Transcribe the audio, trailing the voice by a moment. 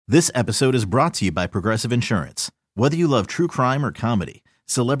This episode is brought to you by Progressive Insurance. Whether you love true crime or comedy,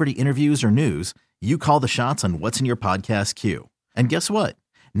 celebrity interviews or news, you call the shots on what's in your podcast queue. And guess what?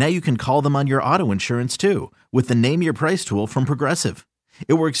 Now you can call them on your auto insurance too with the Name Your Price tool from Progressive.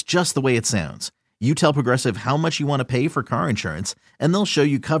 It works just the way it sounds. You tell Progressive how much you want to pay for car insurance, and they'll show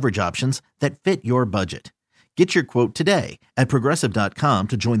you coverage options that fit your budget. Get your quote today at Progressive.com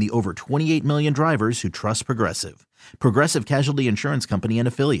to join the over 28 million drivers who trust Progressive. Progressive Casualty Insurance Company and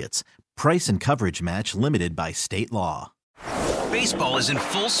Affiliates. Price and coverage match limited by state law. Baseball is in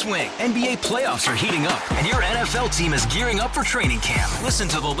full swing. NBA playoffs are heating up, and your NFL team is gearing up for training camp. Listen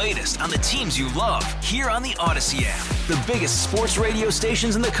to the latest on the teams you love here on the Odyssey app. The biggest sports radio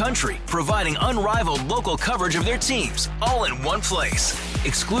stations in the country, providing unrivaled local coverage of their teams, all in one place.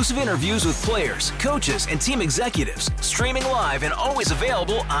 Exclusive interviews with players, coaches, and team executives, streaming live and always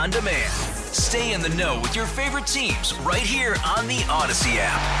available on demand. Stay in the know with your favorite teams right here on the Odyssey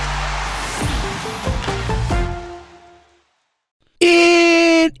app.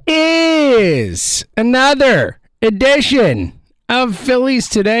 It is another edition of Phillies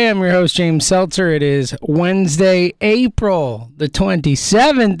Today. I'm your host, James Seltzer. It is Wednesday, April the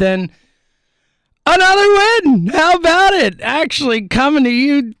 27th, and another win. How about it? Actually coming to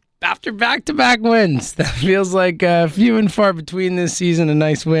you after back-to-back wins. That feels like few and far between this season. A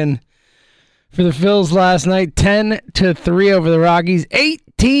nice win for the Phils last night, 10-3 over the Rockies.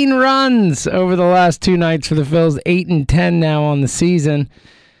 18 runs over the last two nights for the Phils. 8-10 now on the season.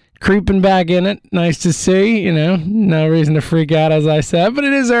 Creeping back in it. Nice to see. No reason to freak out, as I said. But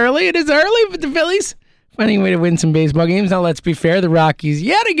it is early. It is early, but the Phillies finding a way to win some baseball games. Now, let's be fair. The Rockies,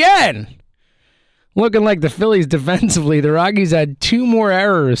 yet again, looking like the Phillies defensively. The Rockies had two more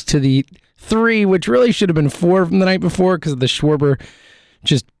errors to the three, which really should have been four from the night before because of the Schwarber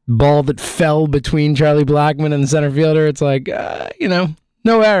just ball that fell between Charlie Blackmon and the center fielder. It's like,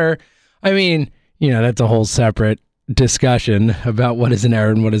 no error. I mean, that's a whole separate discussion about what is an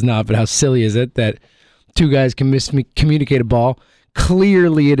error and what is not, but how silly is it that two guys can miscommunicate a ball?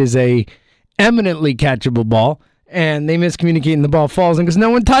 Clearly it is a eminently catchable ball, and they miscommunicate and the ball falls in because no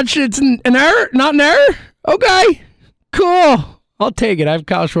one touched it. It's an error? Not an error? Okay, cool. I'll take it. I have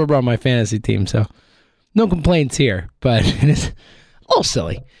Kyle Schwarber on my fantasy team, so no complaints here, but it is a little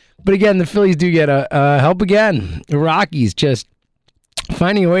silly. But again, the Phillies do get a help again. The Rockies just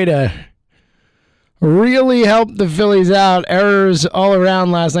finding a way to really help the Phillies out. Errors all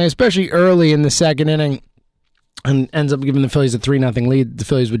around last night, especially early in the second inning, and ends up giving the Phillies a 3-0 lead. The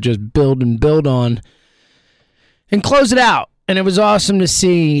Phillies would just build and build on and close it out. And it was awesome to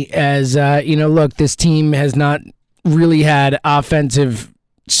see as, look, this team has not really had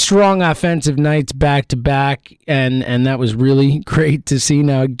strong offensive nights back-to-back, and that was really great to see.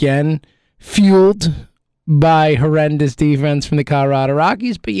 Now, again, fueled by horrendous defense from the Colorado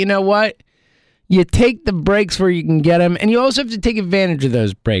Rockies, but you know what? You take the breaks where you can get them, and you also have to take advantage of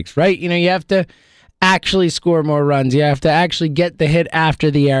those breaks, right? You have to actually score more runs. You have to actually get the hit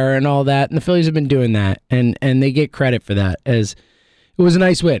after the error and all that, and the Phillies have been doing that, and they get credit for that, as it was a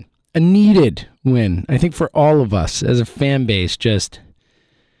nice win, a needed win, I think, for all of us as a fan base, just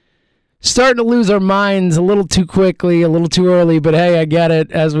starting to lose our minds a little too quickly, a little too early, but hey, I get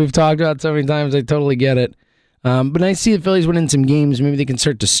it. As we've talked about so many times, I totally get it. But I see the Phillies winning some games. Maybe they can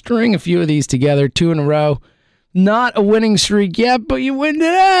start to string a few of these together, 2 in a row. Not a winning streak yet, but you win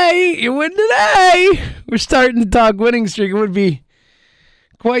today. You win today. We're starting to talk winning streak. It would be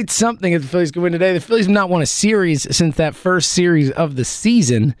quite something if the Phillies could win today. The Phillies have not won a series since that first series of the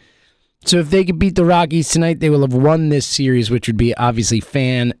season. So if they could beat the Rockies tonight, they will have won this series, which would be obviously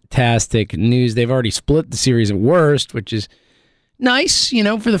fantastic news. They've already split the series at worst, which is nice,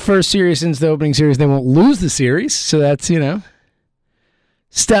 for the first series since the opening series. They won't lose the series, so that's,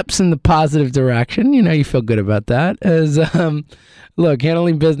 steps in the positive direction. You feel good about that. As, look,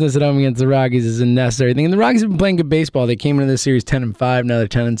 handling business at home against the Rockies is a necessary thing. And the Rockies have been playing good baseball. They came into this series 10-5, now they're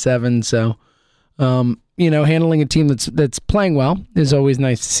 10-7, so, handling a team that's playing well is always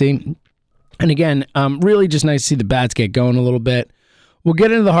nice to see. And again, really just nice to see the bats get going a little bit. We'll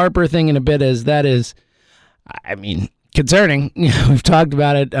get into the Harper thing in a bit, as that is, concerning. We've talked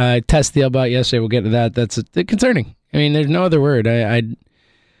about it. I tested the elbow yesterday. We'll get to that. That's concerning. There's no other word. I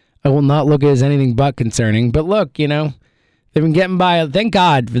will not look at it as anything but concerning. But look, they've been getting by. Thank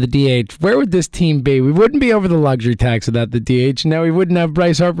God for the DH. Where would this team be? We wouldn't be over the luxury tax without the DH. Now we wouldn't have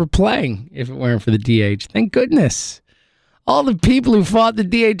Bryce Harper playing if it weren't for the DH. Thank goodness. All the people who fought the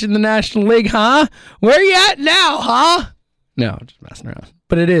DH in the National League, huh? Where are you at now, huh? No, just messing around.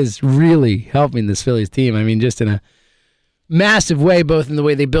 But it is really helping this Phillies team. Just in a massive way, both in the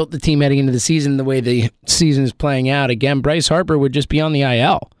way they built the team heading into the season, the way the season is playing out. Again, Bryce Harper would just be on the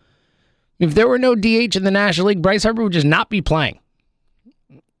IL. If there were no DH in the National League, Bryce Harper would just not be playing.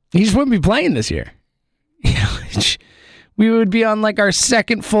 He just wouldn't be playing this year. We would be on like our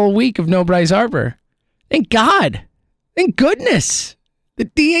second full week of no Bryce Harper. Thank God. Thank goodness. The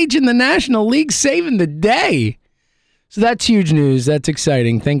DH in the National League saving the day. So that's huge news. That's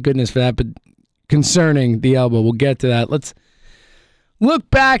exciting. Thank goodness for that. But concerning the elbow, we'll get to that. Let's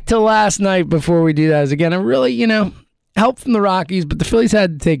look back to last night before we do that. As again, a really, help from the Rockies, but the Phillies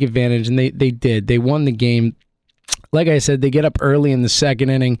had to take advantage, and they did. They won the game. Like I said, they get up early in the second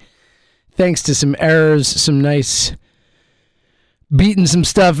inning thanks to some errors, some nice beating some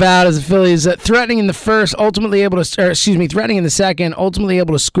stuff out as the Phillies threatening in the first, threatening in the second, ultimately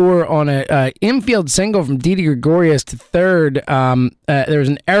able to score on a infield single from Didi Gregorius to third. There was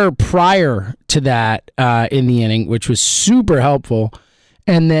an error prior to that in the inning, which was super helpful.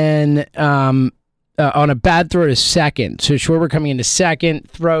 And then on a bad throw to second. So Schwarber coming into second,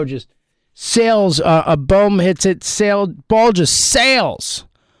 throw just sails, a Bohm hits it, ball just sails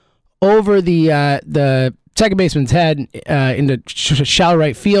over the second baseman's head into shallow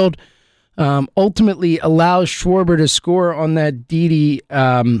right field. Ultimately allows Schwarber to score on that Didi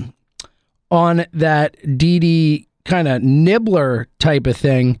kind of nibbler type of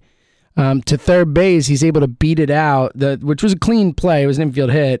thing to third base. He's able to beat it out, which was a clean play. It was an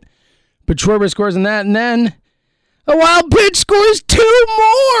infield hit. But Schwarber scores on that, and then a wild pitch scores two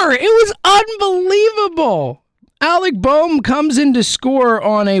more. It was unbelievable. Alec Bohm comes in to score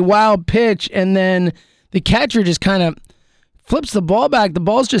on a wild pitch, and then the catcher just kind of flips the ball back. The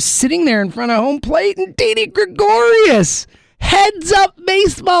ball's just sitting there in front of home plate, and Didi Gregorius heads up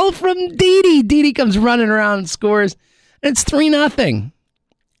baseball from Didi. Didi comes running around and scores, and it's 3-0.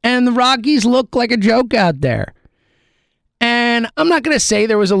 And the Rockies look like a joke out there. And I'm not going to say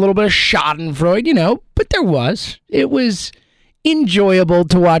there was a little bit of schadenfreude, but there was. It was enjoyable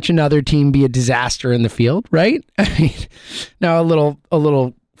to watch another team be a disaster in the field, right? I mean, now a little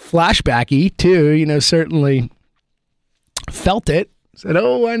flashbacky too, certainly felt it. Said,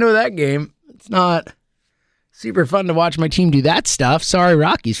 oh, I know that game. It's not super fun to watch my team do that stuff. Sorry,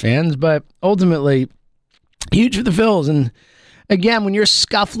 Rockies fans, but ultimately huge for the Phils. And again, when you're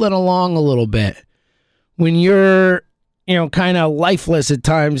scuffling along a little bit, when you're kind of lifeless at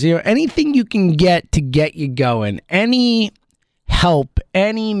times, anything you can get to get you going, any help,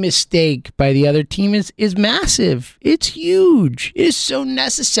 any mistake by the other team is massive. It's huge. It is so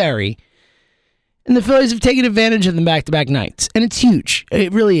necessary. And the Phillies have taken advantage of them back-to-back nights. And it's huge.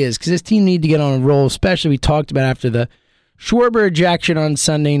 It really is, because this team needs to get on a roll, especially we talked about after the Schwarber ejection on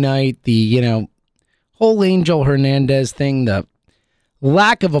Sunday night, the, whole Angel Hernandez thing, the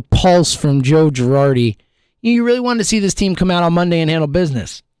lack of a pulse from Joe Girardi. You really wanted to see this team come out on Monday and handle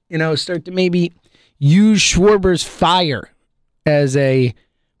business. Start to maybe use Schwarber's fire as a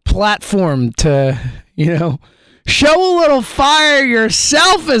platform to, show a little fire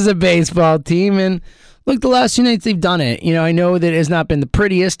yourself as a baseball team. And look, the last 2 nights they've done it. I know that it has not been the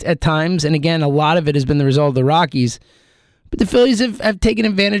prettiest at times. And again, a lot of it has been the result of the Rockies. But the Phillies have taken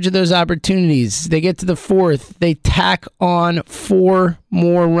advantage of those opportunities. They get to the fourth. They tack on 4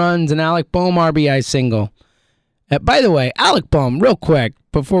 more runs. An Alec Bohm RBI single. By the way, Alec Bohm, real quick,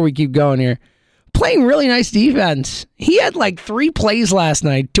 before we keep going here, playing really nice defense. He had like 3 plays last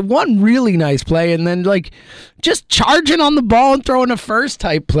night to one really nice play, and then just charging on the ball and throwing a first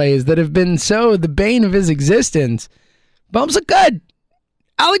type plays that have been so the bane of his existence. Bohm's look good.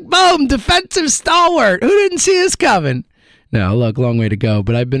 Alec Bohm, defensive stalwart. Who didn't see this coming? No, look, long way to go,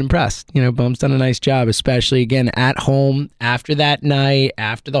 but I've been impressed. Bohm's done a nice job, especially, again, at home, after that night,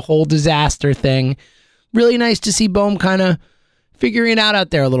 after the whole disaster thing. Really nice to see Bohm kind of figuring it out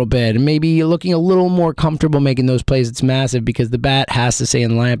there a little bit and maybe looking a little more comfortable making those plays. It's massive because the bat has to stay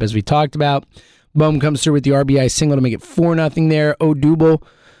in the lineup, as we talked about. Bohm comes through with the RBI single to make it 4-0 there. Odubel,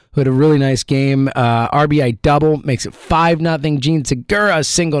 who had a really nice game, RBI double, makes it 5-0. Gene Segura,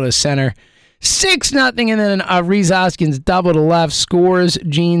 single to center, 6-0, and then Rhys Hoskins double to left, scores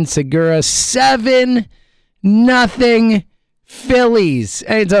Gene Segura, 7-0 Phillies.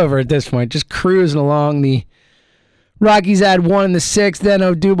 And it's over at this point, just cruising along. The Rockies had 1 in the 6th, then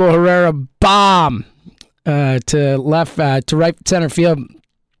Odubel Herrera bomb to right center field,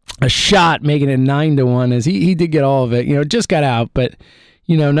 a shot making it 9-1 as he did get all of it. Just got out, but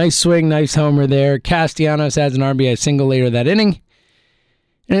nice swing, nice homer there. Castellanos adds an RBI single later that inning.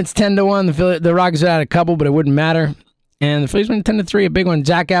 And it's 10-1. The Rockies had a couple, but it wouldn't matter. And the Phillies went 10-3, a big one.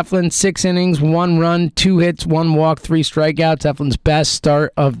 Zach Eflin, 6 innings, 1 run, 2 hits, 1 walk, 3 strikeouts. Eflin's best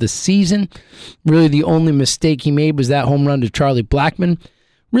start of the season. Really the only mistake he made was that home run to Charlie Blackmon.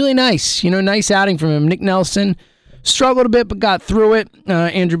 Really nice. Nice outing from him. Nick Nelson struggled a bit but got through it.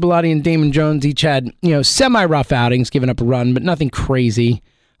 Andrew Bellotti and Damon Jones each had semi-rough outings, giving up a run, but nothing crazy.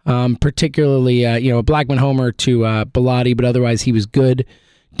 Particularly a Blackman homer to Bellotti, but otherwise he was good.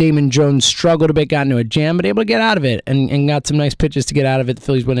 Damon Jones struggled a bit, got into a jam, but able to get out of it and got some nice pitches to get out of it. The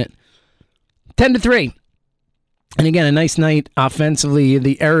Phillies win it 10-3. And again, a nice night offensively.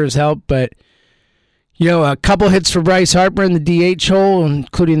 The errors help, but a couple hits for Bryce Harper in the DH hole,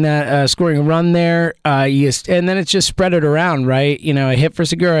 including that scoring a run there. And then it's just spread it around, right? A hit for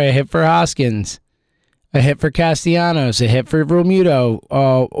Segura, a hit for Hoskins, a hit for Castellanos, a hit for Realmuto,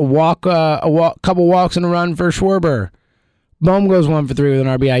 a couple walks and a run for Schwarber. Bohm goes 1 for 3 with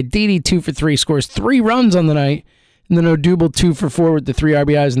an RBI. Didi 2 for 3, scores 3 runs on the night. And then Odubel 2 for 4 with the 3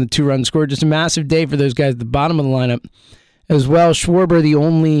 RBIs and the 2 runs scored. Just a massive day for those guys at the bottom of the lineup. As well, Schwarber, the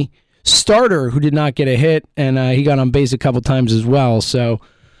only starter who did not get a hit, and he got on base a couple times as well. So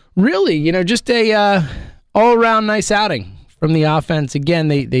really, just a all-around nice outing from the offense. Again,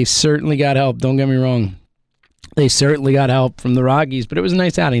 they certainly got help. Don't get me wrong. They certainly got help from the Rockies, but it was a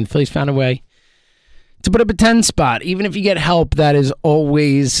nice outing. The Phillies found a way to put up a 10 spot. Even if you get help, that is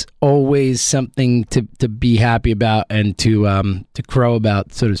always something to be happy about and to crow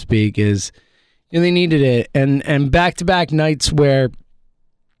about, so to speak, is they needed it. And back-to-back nights where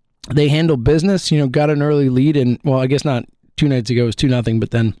they handled business, got an early lead, and, well, I guess not 2 nights ago, it was 2-0,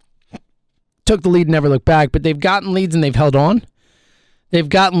 but then took the lead and never looked back. But they've gotten leads and they've held on. They've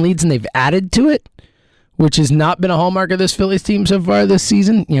gotten leads and they've added to it, which has not been a hallmark of this Phillies team so far this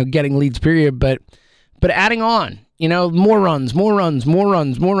season, getting leads, period, but adding on, more runs.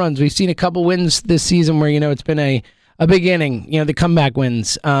 We've seen a couple wins this season where, it's been a big inning, the comeback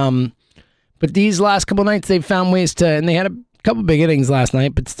wins. But these last couple nights, they've found ways to, and they had a couple big innings last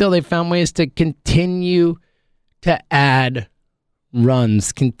night, but still they found ways to continue to add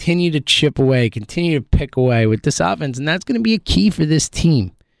runs, continue to chip away, continue to pick away with this offense, and that's going to be a key for this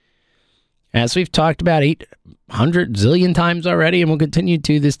team. As we've talked about 800 zillion times already, and we'll continue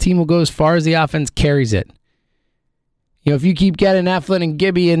to, this team will go as far as the offense carries it. If you keep getting Eflin and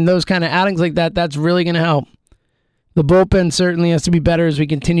Gibby and those kind of outings like that, that's really going to help. The bullpen certainly has to be better as we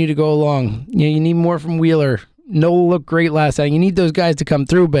continue to go along. You need more from Wheeler. Nola looked great last night. You need those guys to come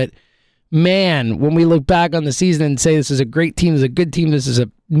through, but man, when we look back on the season and say this is a great team, this is a good team, this is a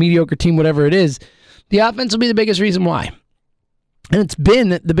mediocre team, whatever it is, the offense will be the biggest reason why. And it's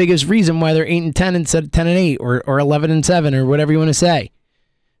been the biggest reason why they're 8-10 instead of 10-8 or 11-7 or whatever you want to say.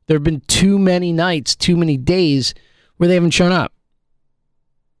 There have been too many nights, too many days where they haven't shown up,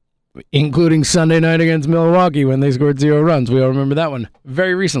 including Sunday night against Milwaukee when they scored 0 runs. We all remember that one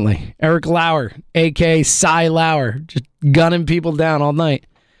very recently. Eric Lauer, a.k.a. Cy Lauer, just gunning people down all night.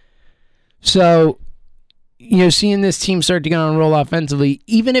 So, seeing this team start to get on a roll offensively,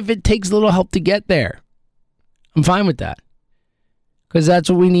 even if it takes a little help to get there, I'm fine with that. Because that's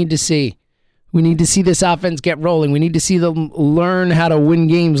what we need to see. We need to see this offense get rolling. We need to see them learn how to win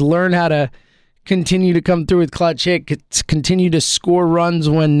games, learn how to continue to come through with clutch hits, continue to score runs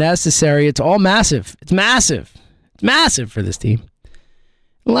when necessary. It's all massive. It's massive. It's massive for this team.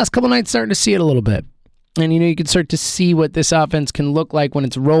 The last couple nights starting to see it a little bit. And, you can start to see what this offense can look like when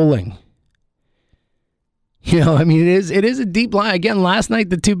it's rolling. It is a deep line. Again, last night,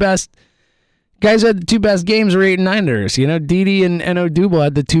 the two best guys who had the 2 best games were 8 and 9ers. Didi and Odubel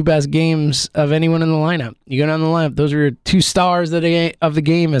had the 2 best games of anyone in the lineup. You go down the lineup, those were your 2 stars of the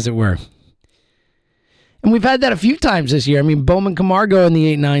game, as it were. And we've had that a few times this year. Bowman Camargo in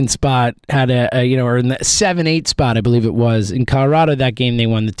the 8-9 spot had or in the 7-8 spot, I believe it was. In Colorado, that game, they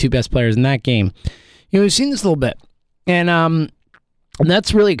won the 2 best players in that game. We've seen this a little bit. And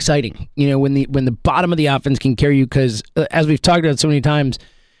that's really exciting, when the bottom of the offense can carry you, because as we've talked about so many times,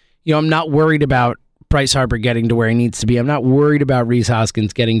 I'm not worried about Bryce Harper getting to where he needs to be. I'm not worried about Rhys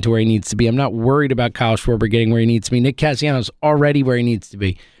Hoskins getting to where he needs to be. I'm not worried about Kyle Schwarber getting where he needs to be. Nick Castellanos already where he needs to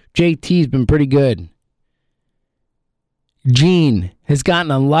be. JT's been pretty good. Gene has gotten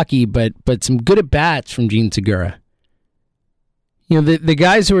unlucky, but some good at-bats from Gene Segura. The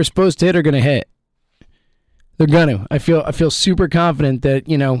guys who are supposed to hit are going to hit. They're going to. I feel super confident that,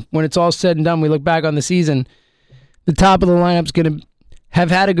 when it's all said and done, we look back on the season, the top of the lineup's going to have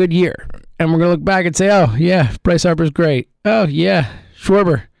had a good year. And we're going to look back and say, oh, yeah, Bryce Harper's great. Oh, yeah,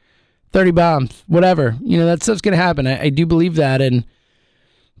 Schwarber, 30 bombs, whatever. That stuff's going to happen. I do believe that. And,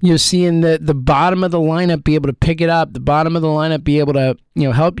 seeing the bottom of the lineup be able to pick it up, the bottom of the lineup be able to,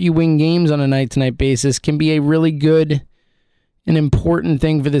 help you win games on a night-to-night basis can be a really good and important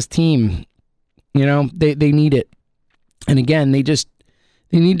thing for this team. They need it. And again, they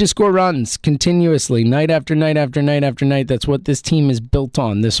need to score runs continuously, night after night after night after night. That's what this team is built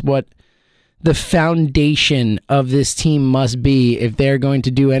on. This the foundation of this team must be if they're going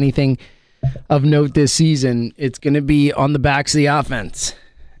to do anything of note this season. It's going to be on the backs of the offense.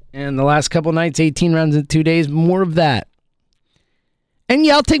 And the last couple nights, 18 runs in 2 days, more of that. And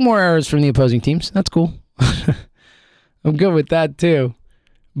yeah, I'll take more errors from the opposing teams. That's cool. I'm good with that too.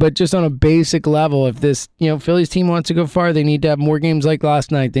 But just on a basic level, if this, Phillies team wants to go far, they need to have more games like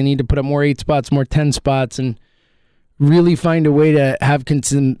last night. They need to put up more 8 spots, more 10 spots, and really find a way to have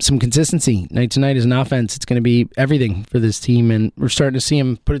some consistency. Night to night as an offense, it's going to be everything for this team, and we're starting to see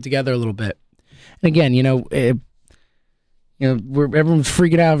them put it together a little bit. And again, everyone's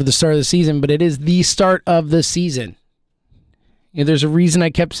freaking out for the start of the season, but it is the start of the season. There's a reason I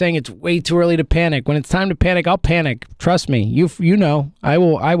kept saying it's way too early to panic. When it's time to panic, I'll panic. Trust me. You know, I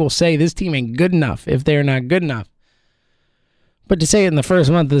will say this team ain't good enough if they're not good enough. But to say it in the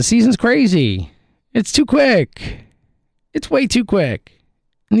first month of the season's crazy. It's too quick. It's way too quick.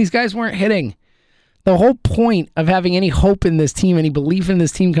 And these guys weren't hitting. The whole point of having any hope in this team, any belief in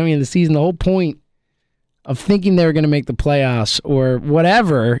this team coming into the season, the whole point of thinking they were going to make the playoffs or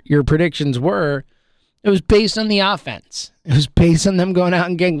whatever your predictions were, it was based on the offense. It was based on them going out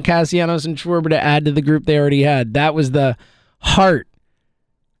and getting Castellanos and Schwarber to add to the group they already had. That was the heart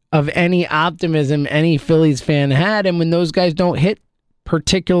of any optimism any Phillies fan had. And when those guys don't hit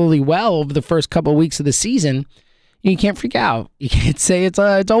particularly well over the first couple of weeks of the season, you can't freak out. You can't say it's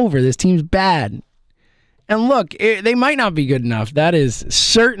over. This team's bad. And look, they might not be good enough. That is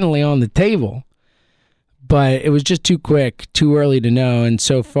certainly on the table. But it was just too quick, too early to know, and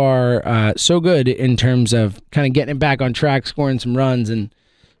so far, so good in terms of kind of getting it back on track, scoring some runs, and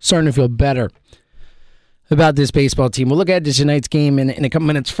starting to feel better about this baseball team. We'll look at tonight's game in a couple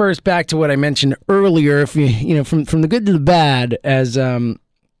minutes. First, back to what I mentioned earlier, if from the good to the bad, as I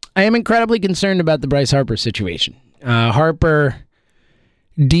am incredibly concerned about the Bryce Harper situation. Harper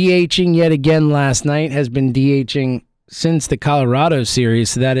DHing yet again last night, has been DHing since the Colorado series,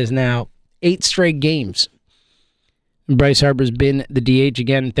 so that is now 8 straight games. Bryce Harper's been the DH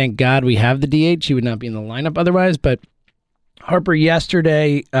again. Thank God we have the DH. He would not be in the lineup otherwise. But Harper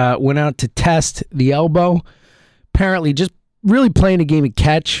yesterday went out to test the elbow. Apparently just really playing a game of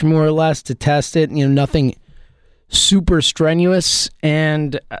catch, more or less, to test it. Nothing super strenuous.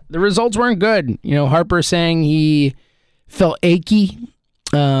 And the results weren't good. Harper saying he felt achy.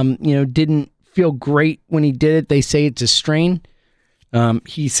 Didn't feel great when he did it. They say it's a strain.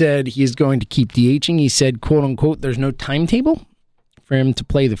 He said he is going to keep DHing. He said, quote unquote, there's no timetable for him to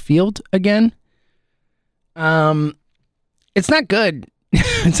play the field again. It's not good.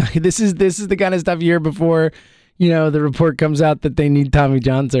 This is the kind of stuff you hear before, the report comes out that they need Tommy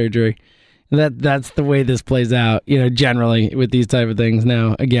John surgery. That's the way this plays out, generally with these type of things.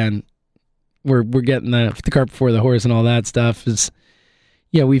 Now, again, we're getting the cart before the horse and all that stuff is.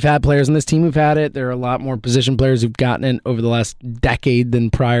 Yeah, we've had players on this team who've had it. There are a lot more position players who've gotten it over the last decade than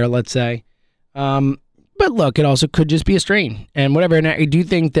prior, let's say. But look, it also could just be a strain and whatever. And I do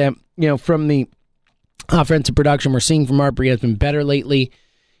think that, from the offensive production we're seeing from Harper, he has been better lately.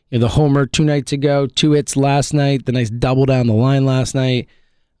 The homer 2 nights ago, 2 hits last night, the nice double down the line last night.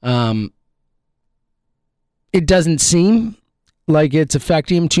 It doesn't seem like it's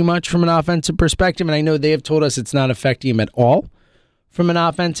affecting him too much from an offensive perspective. And I know they have told us it's not affecting him at all. From an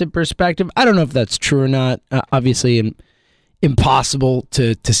offensive perspective, I don't know if that's true or not. Obviously, impossible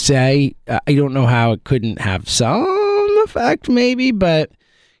to say. I don't know how it couldn't have some effect, maybe, but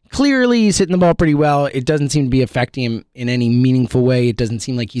clearly he's hitting the ball pretty well. It doesn't seem to be affecting him in any meaningful way. It doesn't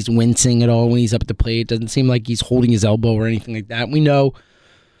seem like he's wincing at all when he's up at the plate. It doesn't seem like he's holding his elbow or anything like that. We know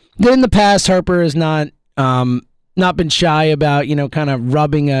that in the past, Harper has not been shy about, kind of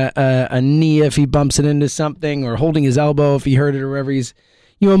rubbing a knee if he bumps it into something or holding his elbow if he hurt it or whatever. He's,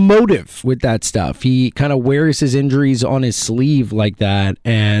 emotive with that stuff. He kind of wears his injuries on his sleeve like that.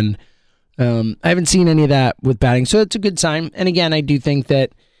 And I haven't seen any of that with batting. So it's a good sign. And again, I do think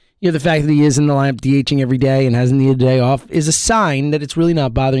that, the fact that he is in the lineup DHing every day and hasn't needed a day off is a sign that it's really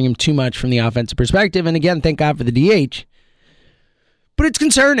not bothering him too much from the offensive perspective. And again, thank God for the DH. But it's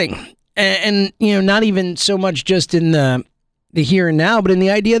concerning. And not even so much just in the here and now, but in the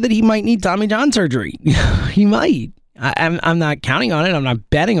idea that he might need Tommy John surgery. He might. I'm not counting on it. I'm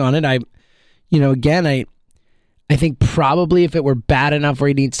not betting on it. I think probably if it were bad enough where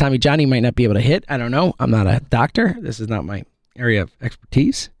he needs Tommy John, he might not be able to hit. I don't know. I'm not a doctor. This is not my area of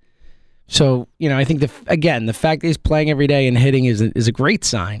expertise. So, I think the fact that he's playing every day and hitting is a great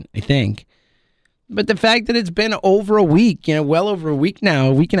sign, I think. But the fact that it's been over a week, well over a week now,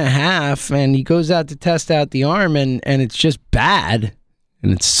 a week and a half, and he goes out to test out the arm and it's just bad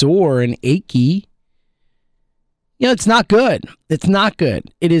and it's sore and achy. it's not good. It's not good.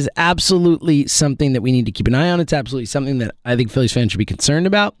 It is absolutely something that we need to keep an eye on. It's absolutely something that I think Phillies fans should be concerned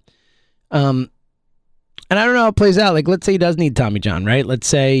about. And I don't know how it plays out. Like, let's say he does need Tommy John, right? Let's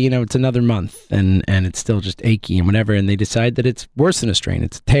say, it's another month and it's still just achy and whatever, and they decide that it's worse than a strain.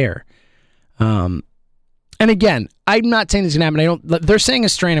 It's a tear. And again, I'm not saying this is going to happen. They're saying a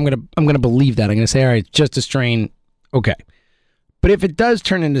strain. I'm going to believe that. I'm going to say, all right, it's just a strain. Okay. But if it does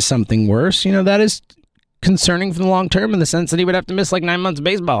turn into something worse, that is concerning for the long term in the sense that he would have to miss like 9 months of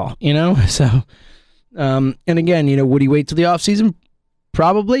baseball, So, and again, would he wait till the offseason?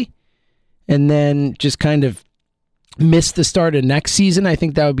 Probably. And then just kind of miss the start of next season. I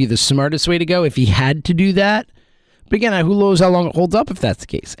think that would be the smartest way to go if he had to do that. But again, who knows how long it holds up if that's the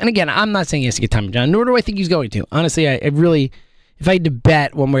case. And again, I'm not saying he has to get Tommy John, nor do I think he's going to. Honestly, I really, if I had to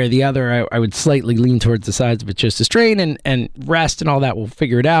bet one way or the other, I would slightly lean towards the sides of it's just a strain and rest and all that. We'll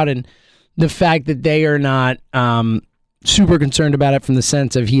figure it out. And the fact that they are not super concerned about it from the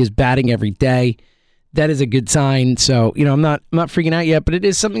sense of he is batting every day, that is a good sign. So, I'm not freaking out yet, but it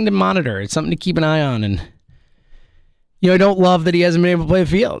is something to monitor. It's something to keep an eye on. And, I don't love that he hasn't been able to play the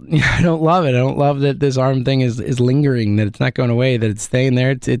field. I don't love it. I don't love that this arm thing is lingering, that it's not going away, that it's staying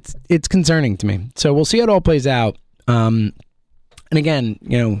there. It's concerning to me. So we'll see how it all plays out. And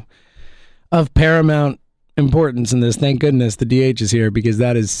again, of paramount importance in this, thank goodness the DH is here because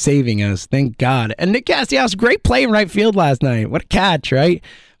that is saving us. Thank God. And Nick Castellanos, great play in right field last night. What a catch, right?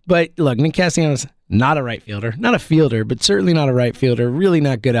 But look, Nick Castellanos, not a right fielder, not a fielder, but certainly not a right fielder. Really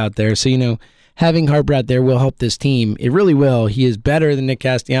not good out there. So, having Harper out there will help this team. It really will. He is better than Nick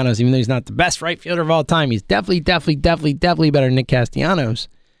Castellanos, even though he's not the best right fielder of all time. He's definitely better than Nick Castellanos.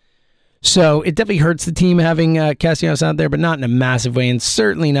 So it definitely hurts the team having Castellanos out there, but not in a massive way, and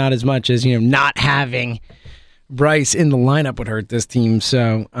certainly not as much as, not having Bryce in the lineup would hurt this team.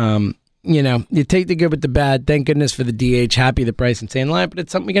 So, you take the good with the bad. Thank goodness for the DH. Happy that Bryce can stay in line, but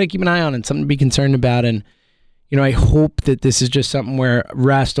it's something we got to keep an eye on and something to be concerned about. And, I hope that this is just something where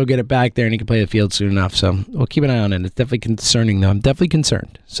Rast will get it back there and he can play the field soon enough. So we'll keep an eye on it. It's definitely concerning, though. I'm definitely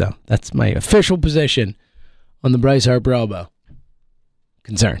concerned. So that's my official position on the Bryce Harper elbow.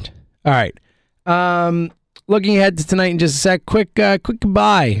 Concerned. All right. Looking ahead to tonight in just a sec. Quick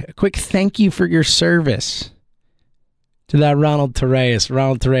goodbye. A quick thank you for your service to that Ronald Torreyes.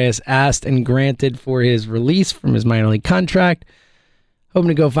 Ronald Torreyes asked and granted for his release from his minor league contract. Hoping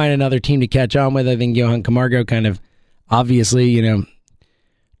to go find another team to catch on with. I think Johan Camargo kind of obviously,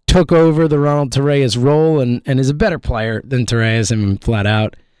 took over the Ronald Torreyes role and is a better player than Torreyes. I mean, flat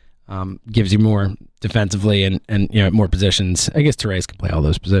out. Gives you more defensively and more positions. I guess Torreyes can play all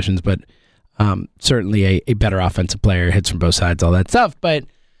those positions, but certainly a better offensive player, hits from both sides, all that stuff. But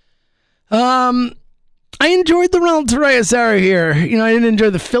I enjoyed the Ronald Torreyes era here. I didn't enjoy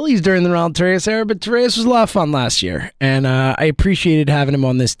the Phillies during the Ronald Torreyes era, but Torreyes was a lot of fun last year, and I appreciated having him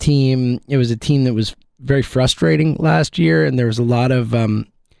on this team. It was a team that was very frustrating last year, and there was a lot of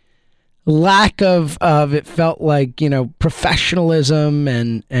lack of it felt like, professionalism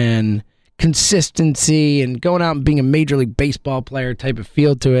and consistency and going out and being a Major League Baseball player type of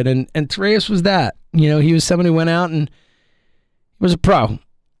feel to it, and Torreyes was that. He was someone who went out and was a pro.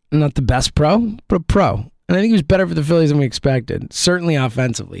 Not the best pro, but a pro. And I think he was better for the Phillies than we expected. Certainly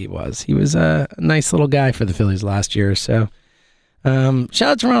offensively he was. He was a nice little guy for the Phillies last year. So shout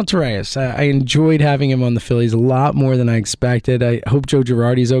out to Ronald Torreyes. I enjoyed having him on the Phillies a lot more than I expected. I hope Joe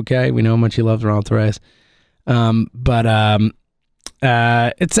Girardi's okay. We know how much he loves Ronald Torreyes. But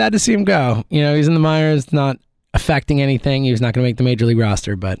it's sad to see him go. He's in the minors, not affecting anything. He was not going to make the Major League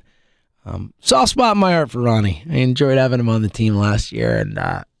roster, but soft spot in my heart for Ronnie. I enjoyed having him on the team last year,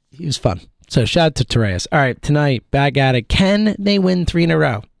 and he was fun. So shout out to Torreyes. All right, tonight, back at it. Can they win 3 in a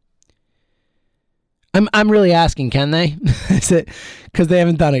row? I'm really asking, can they? Because they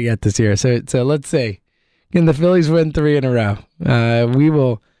haven't done it yet this year. So let's see. Can the Phillies win 3 in a row? We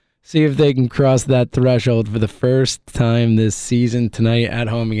will see if they can cross that threshold for the first time this season tonight at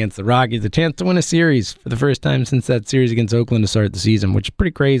home against the Rockies. A chance to win a series for the first time since that series against Oakland to start the season, which is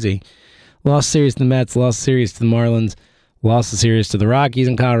pretty crazy. Lost series to the Mets, lost series to the Marlins, lost the series to the Rockies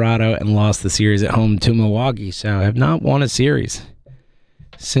in Colorado, and lost the series at home to Milwaukee. So I have not won a series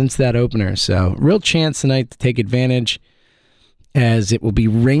since that opener. So real chance tonight to take advantage, as it will be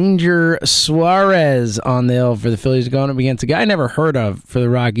Ranger Suarez on the hill for the Phillies, going up against a guy I never heard of for the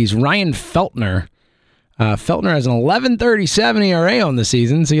Rockies, Ryan Feltner. Feltner has an 11.37 ERA on the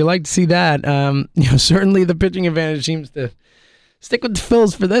season, so you like to see that. Certainly the pitching advantage seems to stick with the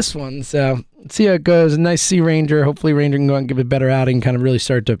Phils for this one. So let's see how it goes. Nice to see Ranger. Hopefully Ranger can go out and give a better outing, kind of really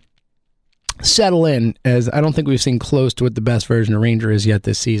start to settle in, as I don't think we've seen close to what the best version of Ranger is yet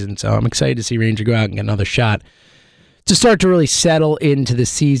this season. So I'm excited to see Ranger go out and get another shot to start to really settle into the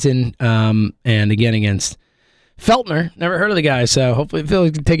season. And again, against Feltner. Never heard of the guy, so hopefully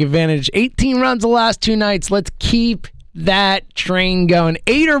Phillies can take advantage. 18 runs the last 2 nights. Let's keep that train going.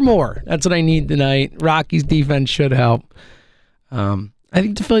 8 or more. That's what I need tonight. Rockies' defense should help. I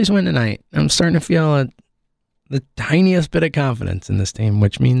think the Phillies win tonight. I'm starting to feel the tiniest bit of confidence in this team,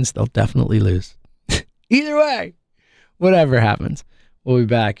 which means they'll definitely lose. Either way, whatever happens, we'll be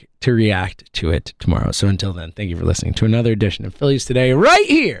back to react to it tomorrow. So until then, thank you for listening to another edition of Phillies Today right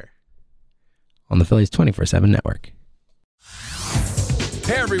here on the Phillies 24/7 network.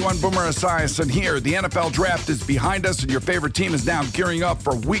 Hey everyone, Boomer Esiason here. The NFL Draft is behind us and your favorite team is now gearing up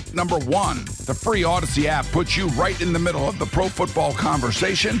for week number 1. The free Odyssey app puts you right in the middle of the pro football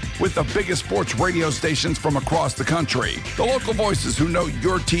conversation with the biggest sports radio stations from across the country. The local voices who know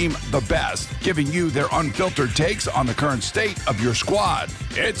your team the best, giving you their unfiltered takes on the current state of your squad.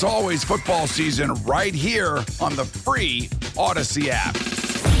 It's always football season right here on the free Odyssey app.